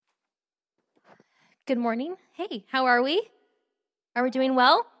Good morning. Hey, how are we? Are we doing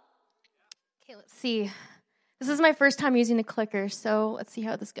well? Okay, let's see. This is my first time using a clicker, so let's see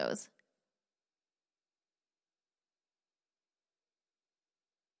how this goes.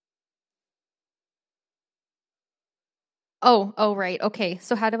 Oh, right. Okay,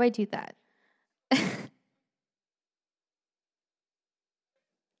 so how do I do that?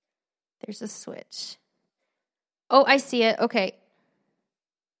 There's a switch. Oh, I see it. Okay.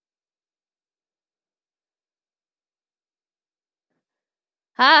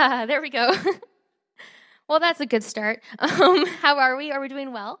 There we go. Well, that's a good start. How are we? Are we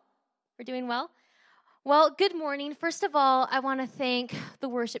doing well? We're doing well? Well, good morning. First of all, I want to thank the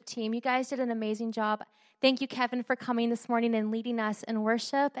worship team. You guys did an amazing job. Thank you, Kevin, for coming this morning and leading us in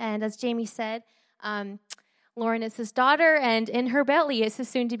worship. And as Jamie said, Lauren is his daughter, and in her belly is his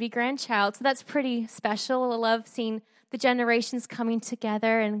soon-to-be grandchild. So that's pretty special. I love seeing the generations coming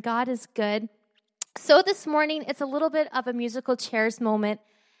together, and God is good. So this morning, it's a little bit of a musical chairs moment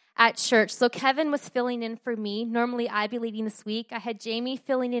at church. So Kevin was filling in for me. Normally, I'd be leading this week. I had Jamie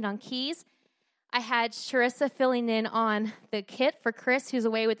filling in on keys. I had Charissa filling in on the kit for Chris, who's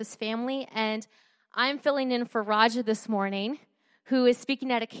away with his family, and I'm filling in for Raja this morning, who is speaking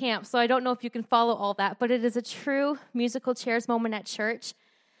at a camp. So I don't know if you can follow all that, but it is a true musical chairs moment at church.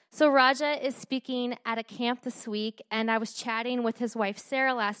 So Raja is speaking at a camp this week, and I was chatting with his wife,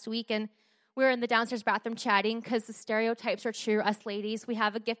 Sarah, last week, and we were in the downstairs bathroom chatting because the stereotypes are true. Us ladies, we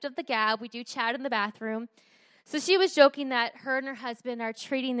have a gift of the gab. We do chat in the bathroom. So she was joking that her and her husband are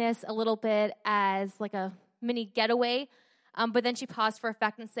treating this a little bit as like a mini getaway. But then she paused for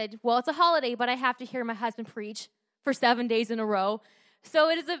effect and said, well, it's a holiday, but I have to hear my husband preach for 7 days in a row. So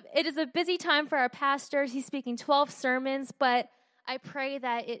it is a busy time for our pastor. He's speaking 12 sermons, but I pray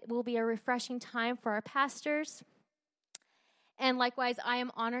that it will be a refreshing time for our pastors. And likewise, I am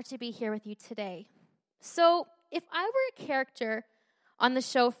honored to be here with you today. So if I were a character on the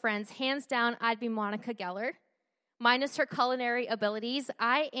show Friends, hands down, I'd be Monica Geller. Minus her culinary abilities,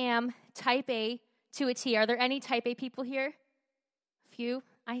 I am type A to a T. Are there any type A people here? A few?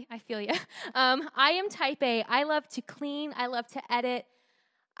 I feel you. I am type A. I love to clean. I love to edit.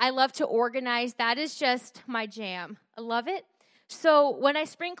 I love to organize. That is just my jam. I love it. So when I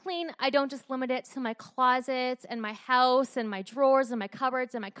spring clean, I don't just limit it to my closets and my house and my drawers and my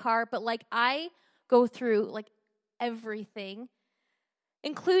cupboards and my car, but I go through everything,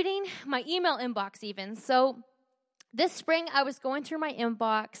 including my email inbox even. So this spring, I was going through my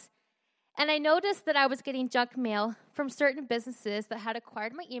inbox, and I noticed that I was getting junk mail from certain businesses that had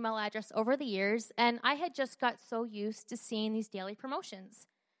acquired my email address over the years, and I had just got so used to seeing these daily promotions.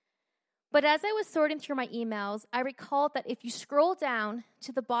 But as I was sorting through my emails, I recalled that if you scroll down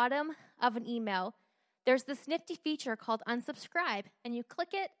to the bottom of an email, there's this nifty feature called unsubscribe, and you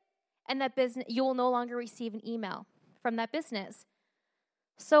click it, and that business you will no longer receive an email from that business.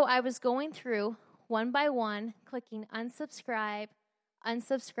 So I was going through one by one, clicking unsubscribe,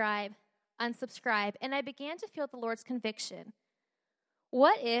 unsubscribe, unsubscribe, and I began to feel the Lord's conviction.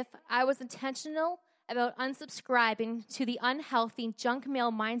 What if I was intentional about unsubscribing to the unhealthy junk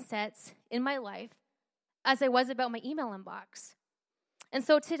mail mindsets in my life as I was about my email inbox? And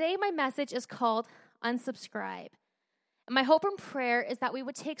so today my message is called Unsubscribe. And my hope and prayer is that we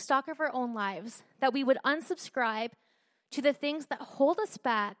would take stock of our own lives, that we would unsubscribe to the things that hold us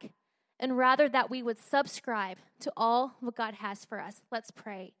back, and rather that we would subscribe to all what God has for us. Let's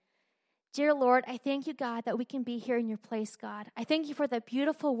pray. Dear Lord, I thank you, God, that we can be here in your place, God. I thank you for the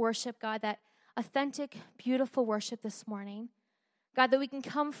beautiful worship, God, that authentic, beautiful worship this morning. God, that we can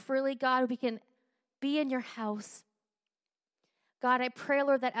come freely, God, we can be in your house. God, I pray,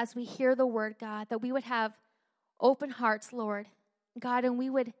 Lord, that as we hear the word, God, that we would have open hearts, Lord, God, and we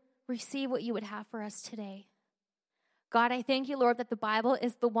would receive what you would have for us today. God, I thank you, Lord, that the Bible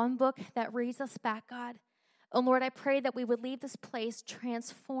is the one book that reads us back, God. And Lord, I pray that we would leave this place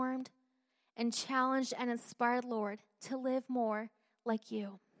transformed and challenged and inspired, Lord, to live more like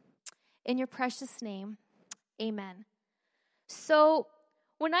you. In your precious name, amen. So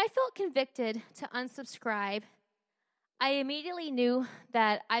when I felt convicted to unsubscribe, I immediately knew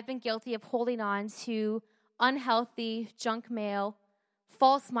that I've been guilty of holding on to unhealthy junk mail,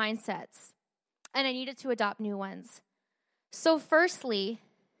 false mindsets, and I needed to adopt new ones. So firstly,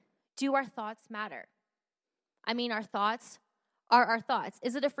 do our thoughts matter? I mean, our thoughts are our thoughts.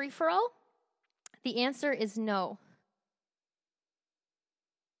 Is it a free-for-all? The answer is no.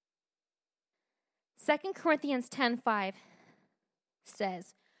 2 Corinthians 10:5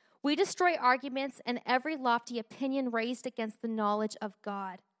 says, we destroy arguments and every lofty opinion raised against the knowledge of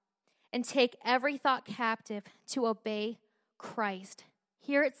God, and take every thought captive to obey Christ.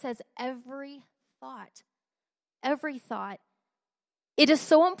 Here it says every thought. Every thought. It is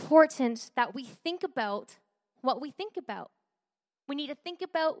so important that we think about what we think about. We need to think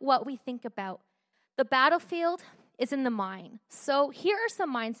about what we think about. The battlefield is in the mind. So here are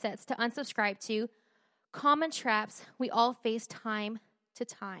some mindsets to unsubscribe to, common traps we all face time to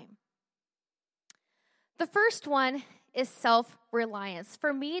time. The first one is self-reliance.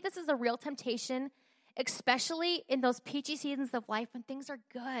 For me, this is a real temptation, especially in those peachy seasons of life when things are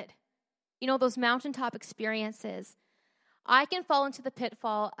good. You know, those mountaintop experiences. I can fall into the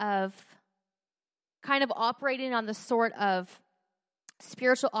pitfall of kind of operating on the sort of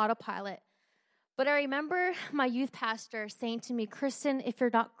spiritual autopilot. But I remember my youth pastor saying to me, Kristen, if you're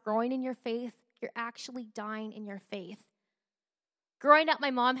not growing in your faith, you're actually dying in your faith. Growing up,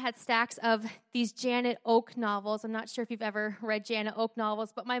 my mom had stacks of these Janet Oak novels. I'm not sure if you've ever read Janet Oak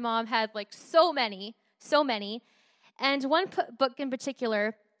novels, but my mom had like so many. And one book in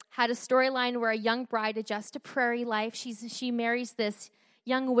particular had a storyline where a young bride adjusts to prairie life. She marries this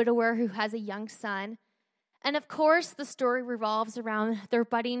young widower who has a young son. And of course, the story revolves around their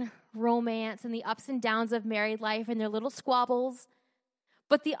budding romance and the ups and downs of married life and their little squabbles.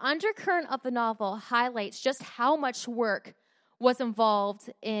 But the undercurrent of the novel highlights just how much work was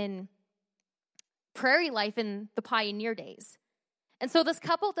involved in prairie life in the pioneer days. And so this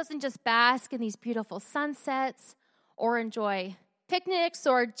couple doesn't just bask in these beautiful sunsets or enjoy picnics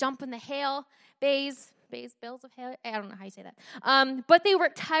or jump in the bales of hail. I don't know how you say that. But they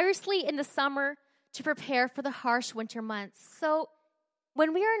work tirelessly in the summer to prepare for the harsh winter months. So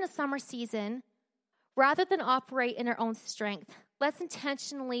when we are in a summer season, rather than operate in our own strength, let's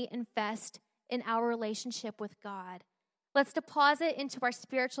intentionally invest in our relationship with God. Let's deposit into our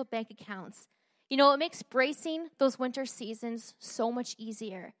spiritual bank accounts. You know, it makes bracing those winter seasons so much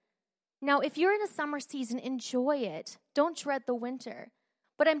easier. Now, if you're in a summer season, enjoy it. Don't dread the winter.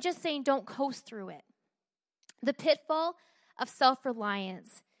 But I'm just saying, don't coast through it. The pitfall of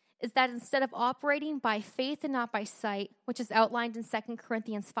self-reliance is that instead of operating by faith and not by sight, which is outlined in 2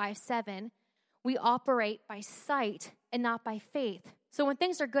 Corinthians 5:7, we operate by sight and not by faith. So when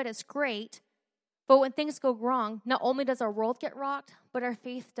things are good, it's great. But when things go wrong, not only does our world get rocked, but our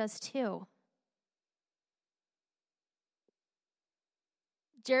faith does too.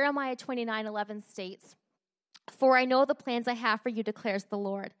 Jeremiah 29:11 states, "For I know the plans I have for you, declares the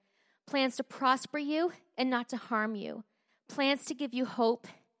Lord. Plans to prosper you and not to harm you. Plans to give you hope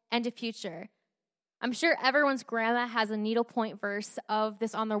and a future." I'm sure everyone's grandma has a needlepoint verse of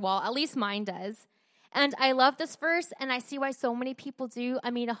this on their wall. At least mine does. And I love this verse, and I see why so many people do.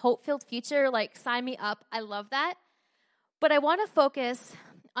 I mean, a hope-filled future, like, sign me up. I love that. But I want to focus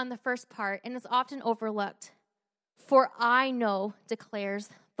on the first part, and it's often overlooked. "For I know, declares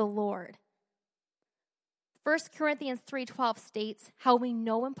the Lord." 1 Corinthians 3:12 states how we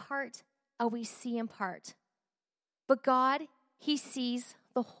know in part and we see in part. But God, He sees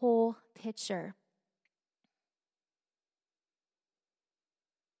the whole picture.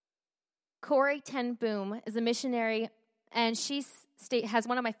 Corrie ten Boom is a missionary, and she has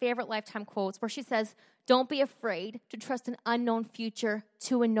one of my favorite lifetime quotes where she says, "Don't be afraid to trust an unknown future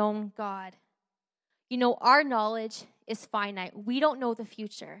to a known God." You know, our knowledge is finite. We don't know the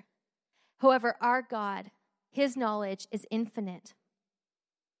future. However, our God, His knowledge is infinite.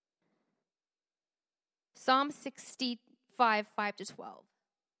 Psalm 65, 5-12.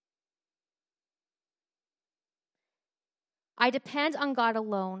 "I depend on God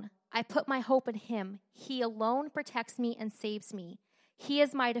alone. I put my hope in Him. He alone protects me and saves me. He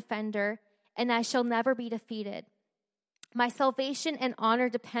is my defender, and I shall never be defeated. My salvation and honor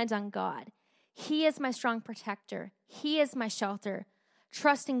depend on God. He is my strong protector. He is my shelter.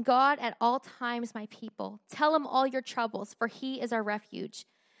 Trust in God at all times, my people. Tell Him all your troubles, for He is our refuge.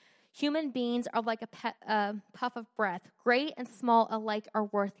 Human beings are like a puff of breath. Great and small alike are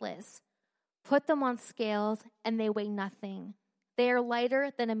worthless. Put them on scales, and they weigh nothing. They are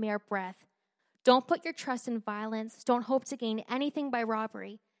lighter than a mere breath. Don't put your trust in violence. Don't hope to gain anything by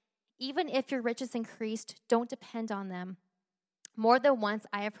robbery. Even if your riches increased, don't depend on them. More than once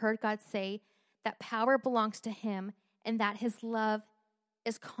I have heard God say that power belongs to Him and that His love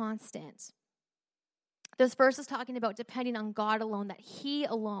is constant." This verse is talking about depending on God alone, that He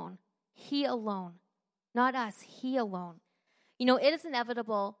alone, not us, He alone. You know, it is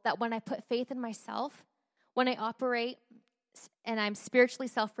inevitable that when I put faith in myself, when I operate and I'm spiritually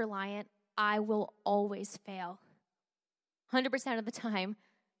self-reliant, I will always fail. 100% of the time.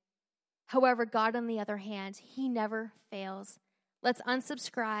 However, God, on the other hand, He never fails. Let's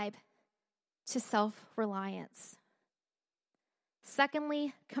unsubscribe to self-reliance.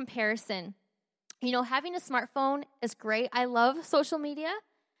 Secondly, comparison. You know, having a smartphone is great. I love social media,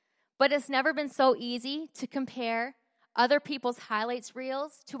 But it's never been so easy to compare other people's highlights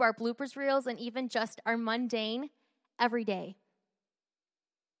reels to our bloopers reels and even just our mundane everyday.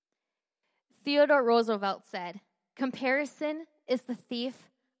 Theodore Roosevelt said, "Comparison is the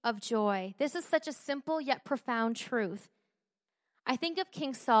thief of joy." This is such a simple yet profound truth. I think of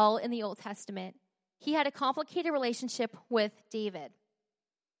King Saul in the Old Testament. He had a complicated relationship with David.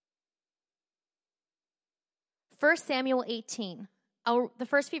 1 Samuel 18. The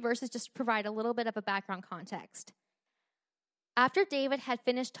first few verses just provide a little bit of a background context. After David had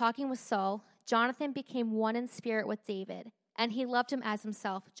finished talking with Saul, Jonathan became one in spirit with David, and he loved him as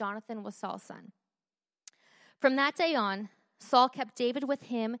himself. Jonathan was Saul's son. From that day on, Saul kept David with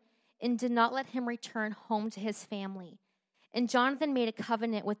him and did not let him return home to his family. And Jonathan made a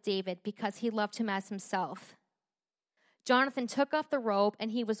covenant with David because he loved him as himself. Jonathan took off the robe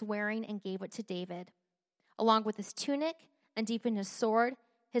and he was wearing and gave it to David, along with his tunic and deepened his sword,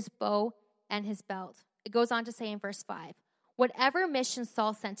 his bow, and his belt. It goes on to say in verse 5, whatever mission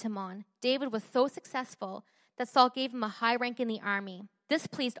Saul sent him on, David was so successful that Saul gave him a high rank in the army. This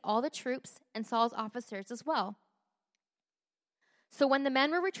pleased all the troops and Saul's officers as well. So when the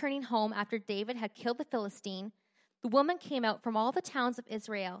men were returning home after David had killed the Philistine, the women came out from all the towns of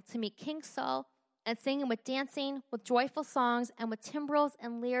Israel to meet King Saul and singing with dancing, with joyful songs, and with timbrels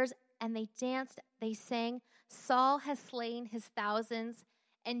and lyres, and they danced, they sang, Saul has slain his thousands,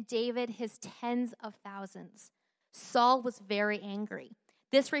 and David his tens of thousands. Saul was very angry.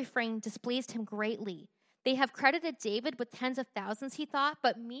 This refrain displeased him greatly. They have credited David with tens of thousands, he thought,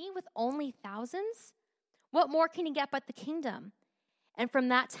 but me with only thousands? What more can he get but the kingdom? And from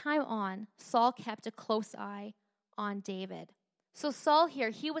that time on, Saul kept a close eye on David. So Saul here,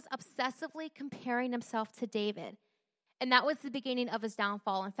 he was obsessively comparing himself to David. And that was the beginning of his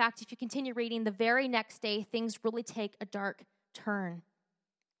downfall. In fact, if you continue reading, the very next day, things really take a dark turn.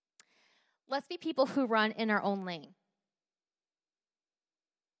 Let's be people who run in our own lane.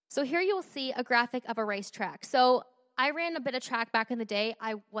 So here you will see a graphic of a racetrack. So I ran a bit of track back in the day.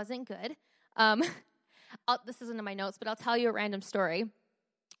 I wasn't good. This isn't in my notes, but I'll tell you a random story.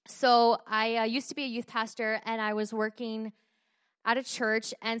 So I used to be a youth pastor, and I was working at a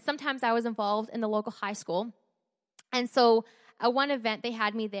church, and sometimes I was involved in the local high school. And so at one event, they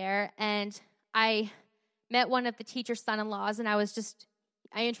had me there, and I met one of the teacher's son-in-laws, and I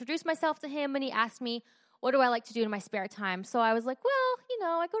introduced myself to him, and he asked me, what do I like to do in my spare time? So I was like,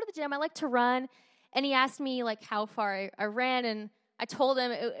 well, I go to the gym. I like to run. And he asked me, how far I ran, and I told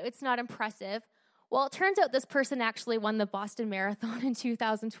him it's not impressive. Well, it turns out this person actually won the Boston Marathon in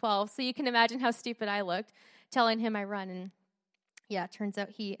 2012, so you can imagine how stupid I looked telling him I run, and yeah, it turns out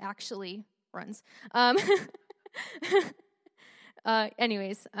he actually runs.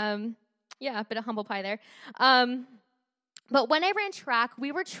 Anyways, a bit of humble pie there. But when I ran track,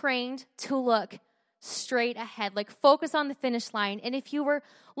 we were trained to look straight ahead, focus on the finish line. And if you were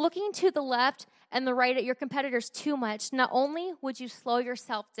looking to the left and the right at your competitors too much, not only would you slow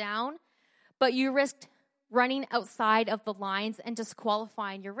yourself down, but you risked running outside of the lines and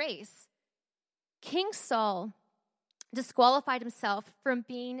disqualifying your race. King Saul disqualified himself from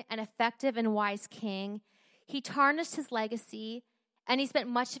being an effective and wise king. He tarnished his legacy, and he spent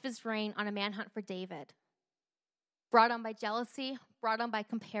much of his reign on a manhunt for David, brought on by jealousy, brought on by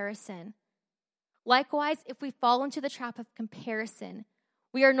comparison. Likewise, if we fall into the trap of comparison,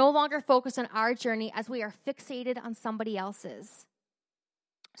 we are no longer focused on our journey as we are fixated on somebody else's.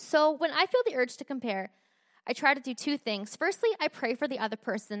 So when I feel the urge to compare, I try to do two things. Firstly, I pray for the other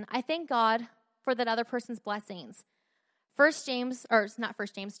person. I thank God for that other person's blessings. James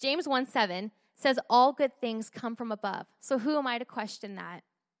 1:7 says all good things come from above. So who am I to question that?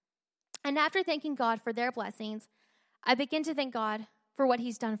 And after thanking God for their blessings, I begin to thank God for what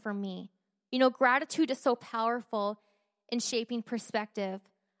he's done for me. Gratitude is so powerful in shaping perspective.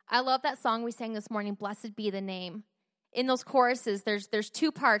 I love that song we sang this morning, Blessed Be the Name. In those choruses, there's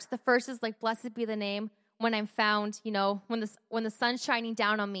two parts. The first is blessed be the name when I'm found, when the sun's shining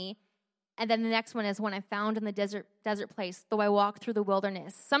down on me. And then the next one is when I'm found in the desert place, though I walk through the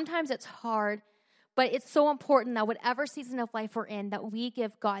wilderness. Sometimes it's hard, but it's so important that whatever season of life we're in, that we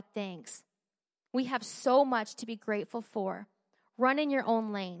give God thanks. We have so much to be grateful for. Run in your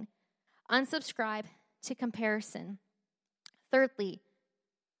own lane. Unsubscribe to comparison. Thirdly,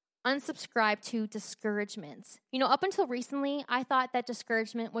 unsubscribe to discouragements. Up until recently, I thought that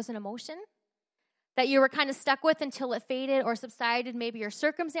discouragement was an emotion that you were kind of stuck with until it faded or subsided. Maybe your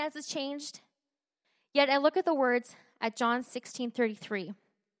circumstances changed. Yet I look at the words at John 16:33,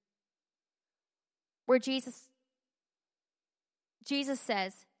 where Jesus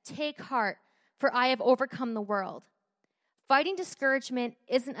says, "Take heart, for I have overcome the world." Fighting discouragement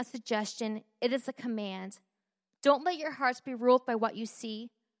isn't a suggestion, it is a command. Don't let your hearts be ruled by what you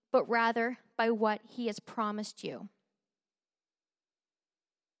see, but rather by what he has promised you.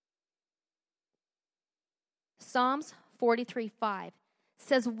 Psalms 43:5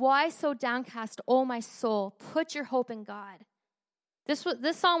 says, "Why so downcast, O my soul? Put your hope in God." This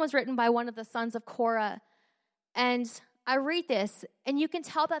psalm was written by one of the sons of Korah, and I read this, and you can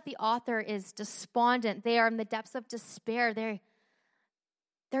tell that the author is despondent. They are in the depths of despair.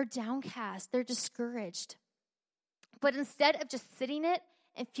 They're downcast. They're discouraged. But instead of just sitting it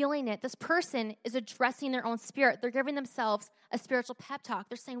and feeling it, this person is addressing their own spirit. They're giving themselves a spiritual pep talk.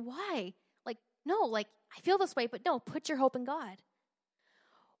 They're saying, why? No, I feel this way, but no, put your hope in God.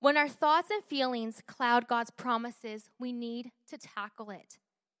 When our thoughts and feelings cloud God's promises, we need to tackle it.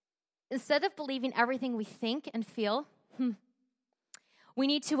 Instead of believing everything we think and feel, we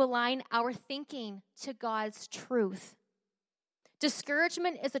need to align our thinking to God's truth.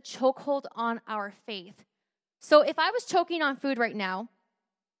 Discouragement is a chokehold on our faith. So if I was choking on food right now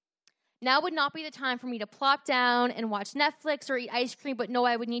would not be the time for me to plop down and watch Netflix or eat ice cream, but no,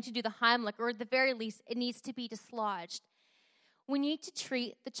 I would need to do the Heimlich, or at the very least, it needs to be dislodged. We need to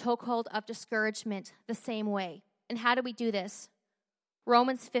treat the chokehold of discouragement the same way. And how do we do this?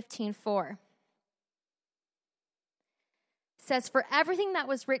 Romans 15:4 says, "For everything that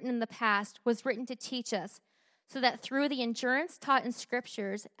was written in the past was written to teach us, so that through the endurance taught in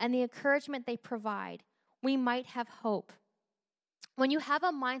scriptures and the encouragement they provide, we might have hope." When you have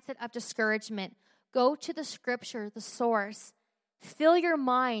a mindset of discouragement, go to the scripture, the source. Fill your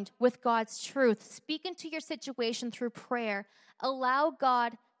mind with God's truth. Speak into your situation through prayer. Allow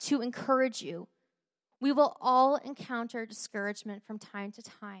God to encourage you. We will all encounter discouragement from time to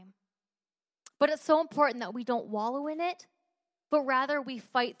time. But it's so important that we don't wallow in it, but rather we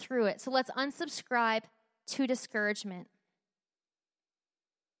fight through it. So let's unsubscribe to discouragement.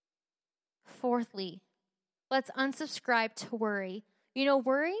 Fourthly, let's unsubscribe to worry.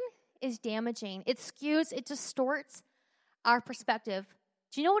 Worrying is damaging. It skews, it distorts our perspective.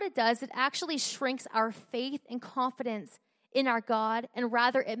 Do you know what it does? It actually shrinks our faith and confidence in our God, and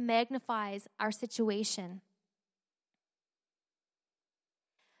rather it magnifies our situation.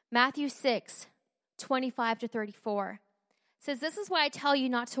 Matthew 6:25-34 says, "This is why I tell you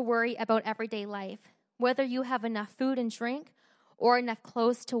not to worry about everyday life, whether you have enough food and drink or enough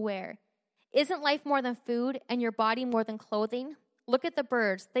clothes to wear. Isn't life more than food and your body more than clothing? Look at the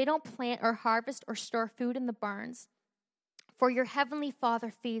birds. They don't plant or harvest or store food in the barns, for your heavenly Father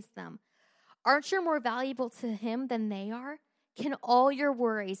feeds them. Aren't you more valuable to him than they are? Can all your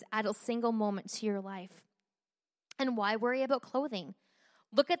worries add a single moment to your life? And why worry about clothing?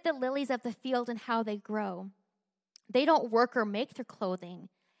 Look at the lilies of the field and how they grow. They don't work or make their clothing.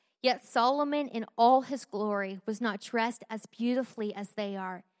 Yet Solomon in all his glory was not dressed as beautifully as they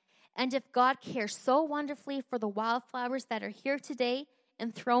are. And if God cares so wonderfully for the wildflowers that are here today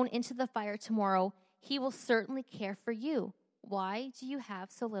and thrown into the fire tomorrow, he will certainly care for you. Why do you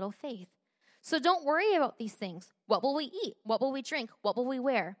have so little faith? So don't worry about these things. What will we eat? What will we drink? What will we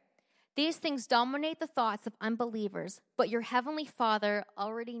wear? These things dominate the thoughts of unbelievers, but your heavenly Father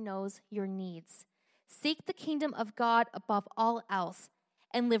already knows your needs. Seek the kingdom of God above all else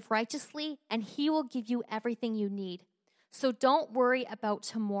and live righteously, and he will give you everything you need. So don't worry about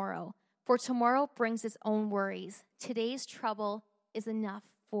tomorrow, for tomorrow brings its own worries. Today's trouble is enough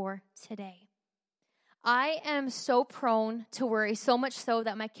for today." I am so prone to worry, so much so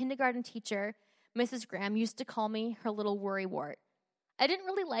that my kindergarten teacher, Mrs. Graham, used to call me her little worry wart. I didn't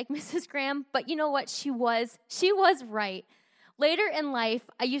really like Mrs. Graham, but you know what? She was right. Later in life,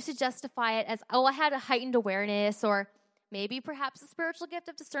 I used to justify it as, I had a heightened awareness or maybe perhaps a spiritual gift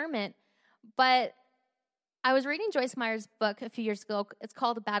of discernment. But I was reading Joyce Meyer's book a few years ago. It's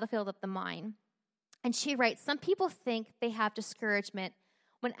called The Battlefield of the Mind. And she writes, some people think they have discouragement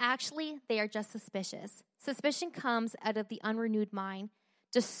when actually they are just suspicious. Suspicion comes out of the unrenewed mind.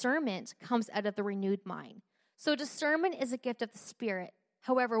 Discernment comes out of the renewed mind. So discernment is a gift of the Spirit.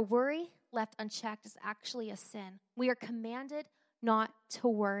 However, worry left unchecked is actually a sin. We are commanded not to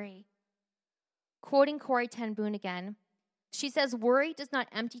worry. Quoting Corrie ten Boom again, she says, worry does not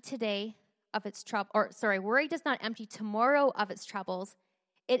empty worry does not empty tomorrow of its troubles.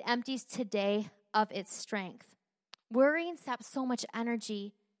 It empties today of its strength. Worrying saps so much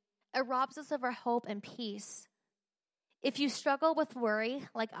energy. It robs us of our hope and peace. If you struggle with worry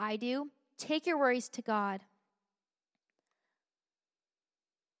like I do, take your worries to God.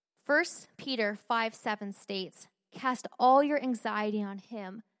 1 Peter 5:7 states, cast all your anxiety on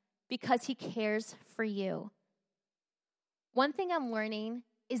him because he cares for you. One thing I'm learning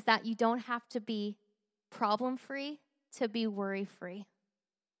is that you don't have to be problem-free to be worry-free.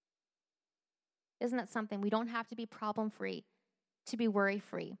 Isn't that something? We don't have to be problem-free to be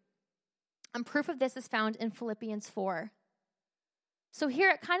worry-free. And proof of this is found in Philippians 4. So here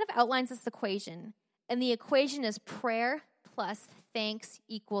it kind of outlines this equation. And the equation is prayer plus thanks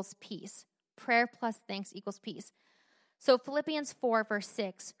equals peace. Prayer plus thanks equals peace. So Philippians 4, verse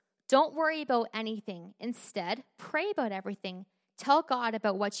 6, don't worry about anything. Instead, pray about everything. Tell God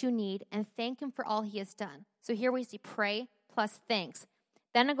about what you need and thank him for all he has done. So here we see pray plus thanks.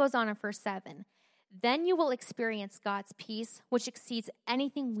 Then it goes on in verse 7. Then you will experience God's peace, which exceeds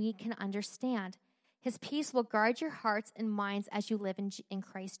anything we can understand. His peace will guard your hearts and minds as you live in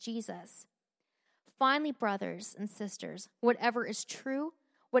Christ Jesus. Finally, brothers and sisters, whatever is true,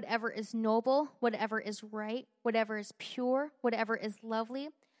 whatever is noble, whatever is right, whatever is pure, whatever is lovely,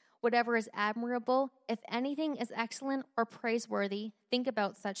 whatever is admirable, if anything is excellent or praiseworthy, think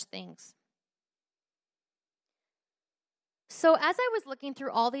about such things. So as I was looking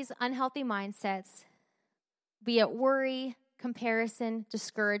through all these unhealthy mindsets, be it worry, comparison,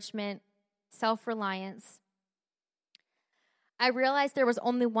 discouragement, self-reliance, I realized there was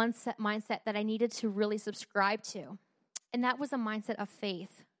only one mindset that I needed to really subscribe to, and that was a mindset of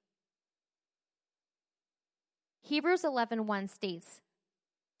faith. Hebrews 11:1 states,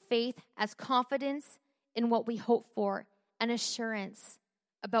 faith as confidence in what we hope for and assurance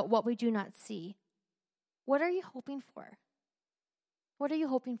about what we do not see. What are you hoping for? What are you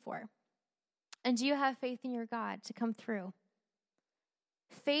hoping for? And do you have faith in your God to come through?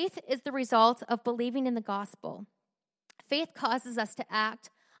 Faith is the result of believing in the gospel. Faith causes us to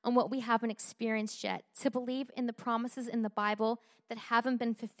act on what we haven't experienced yet, to believe in the promises in the Bible that haven't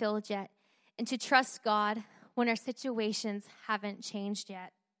been fulfilled yet, and to trust God when our situations haven't changed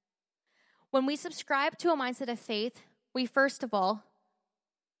yet. When we subscribe to a mindset of faith, we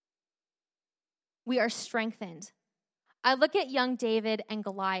are strengthened. I look at young David and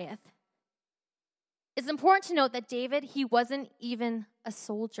Goliath. It's important to note that David, he wasn't even a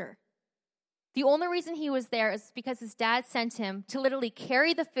soldier. The only reason he was there is because his dad sent him to literally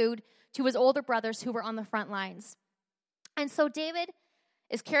carry the food to his older brothers who were on the front lines. And so David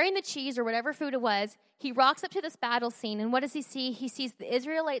is carrying the cheese or whatever food it was. He rocks up to this battle scene, and what does he see? He sees the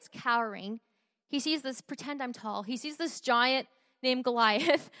Israelites cowering. He sees this, pretend I'm tall. He sees this giant named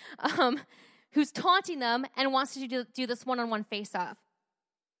Goliath who's taunting them and wants to do this one-on-one face-off.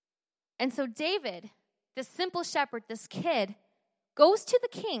 And so David, this simple shepherd, this kid, goes to the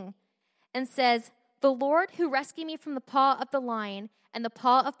king and says, the Lord who rescued me from the paw of the lion and the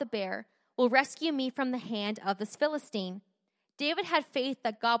paw of the bear will rescue me from the hand of this Philistine. David had faith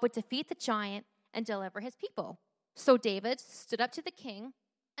that God would defeat the giant and deliver his people. So David stood up to the king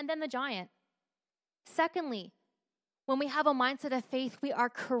and then the giant. Secondly, when we have a mindset of faith, we are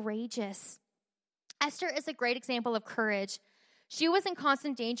courageous. Esther is a great example of courage. She was in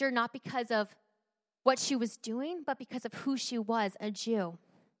constant danger not because of what she was doing, but because of who she was, a Jew.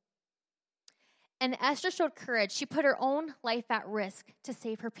 And Esther showed courage. She put her own life at risk to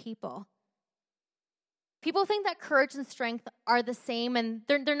save her people. People think that courage and strength are the same, and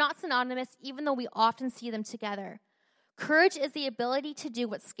they're not synonymous, even though we often see them together. Courage is the ability to do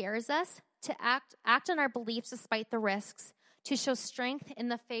what scares us, to act on our beliefs despite the risks, to show strength in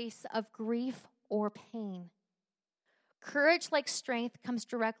the face of grief or pain. Courage, like strength, comes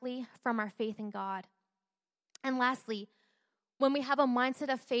directly from our faith in God. And lastly, when we have a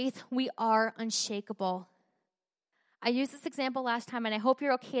mindset of faith, we are unshakable. I used this example last time, and I hope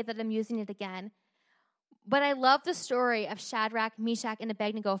you're okay that I'm using it again. But I love the story of Shadrach, Meshach, and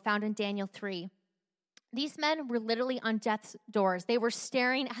Abednego found in Daniel 3. These men were literally on death's doors. They were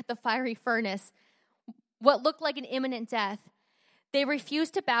staring at the fiery furnace, what looked like an imminent death. They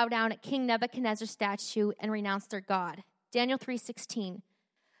refused to bow down at King Nebuchadnezzar's statue and renounce their God. Daniel 3:16.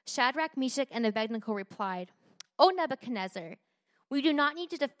 Shadrach, Meshach, and Abednego replied, O Nebuchadnezzar, we do not need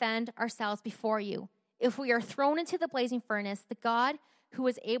to defend ourselves before you. If we are thrown into the blazing furnace, the God who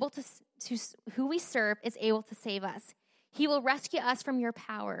we serve is able to save us. He will rescue us from your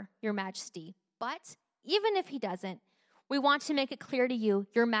power, your majesty. But even if he doesn't, we want to make it clear to you,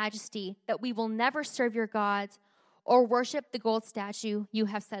 your majesty, that we will never serve your gods or worship the gold statue you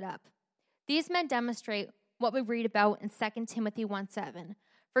have set up. These men demonstrate what we read about in 2 Timothy 1:7.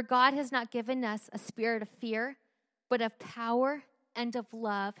 For God has not given us a spirit of fear, but of power and of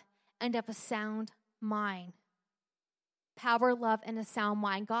love and of a sound mind. Power, love, and a sound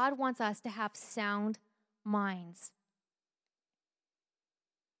mind. God wants us to have sound minds.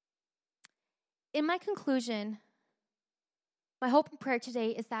 In my conclusion, my hope and prayer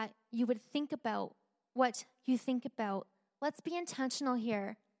today is that you would think about what you think about. Let's be intentional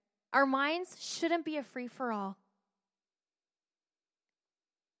here. Our minds shouldn't be a free-for-all.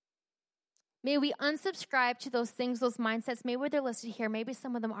 May we unsubscribe to those things, those mindsets. Maybe they're listed here. Maybe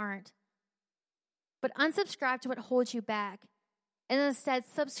some of them aren't. But unsubscribe to what holds you back. And instead,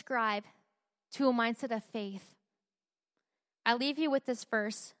 subscribe to a mindset of faith. I leave you with this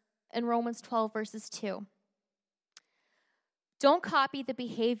verse in Romans 12, verses 2. Don't copy the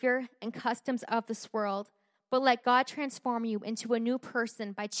behavior and customs of this world, but let God transform you into a new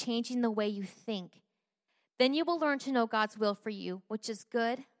person by changing the way you think. Then you will learn to know God's will for you, which is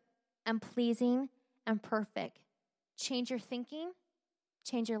good and pleasing and perfect. Change your thinking,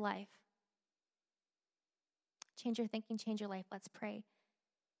 change your life. Change your thinking, change your life. Let's pray.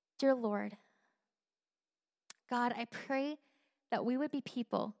 Dear Lord, God, I pray that we would be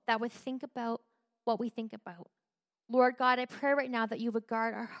people that would think about what we think about. Lord God, I pray right now that you would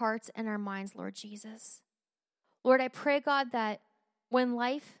guard our hearts and our minds, Lord Jesus. Lord, I pray, God, that when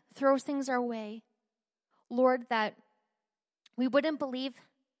life throws things our way, Lord, that we wouldn't believe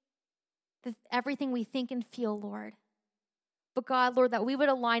everything we think and feel, Lord. But God, Lord, that we would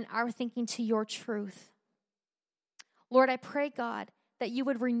align our thinking to your truth. Lord, I pray, God, that you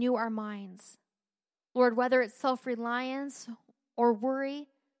would renew our minds. Lord, whether it's self-reliance or worry,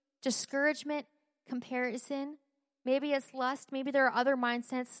 discouragement, comparison, maybe it's lust, maybe there are other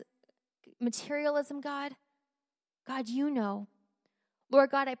mindsets, materialism, God. God, you know.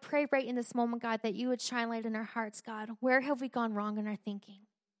 Lord God, I pray right in this moment, God, that you would shine light in our hearts, God. Where have we gone wrong in our thinking?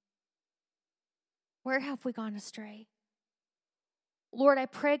 Where have we gone astray? Lord, I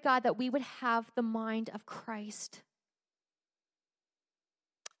pray, God, that we would have the mind of Christ.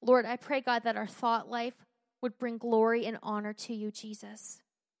 Lord, I pray, God, that our thought life would bring glory and honor to you, Jesus.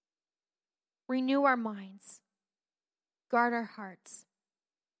 Renew our minds. Guard our hearts.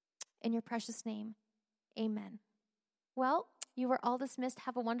 In your precious name, amen. Well, you are all dismissed.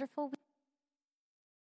 Have a wonderful week.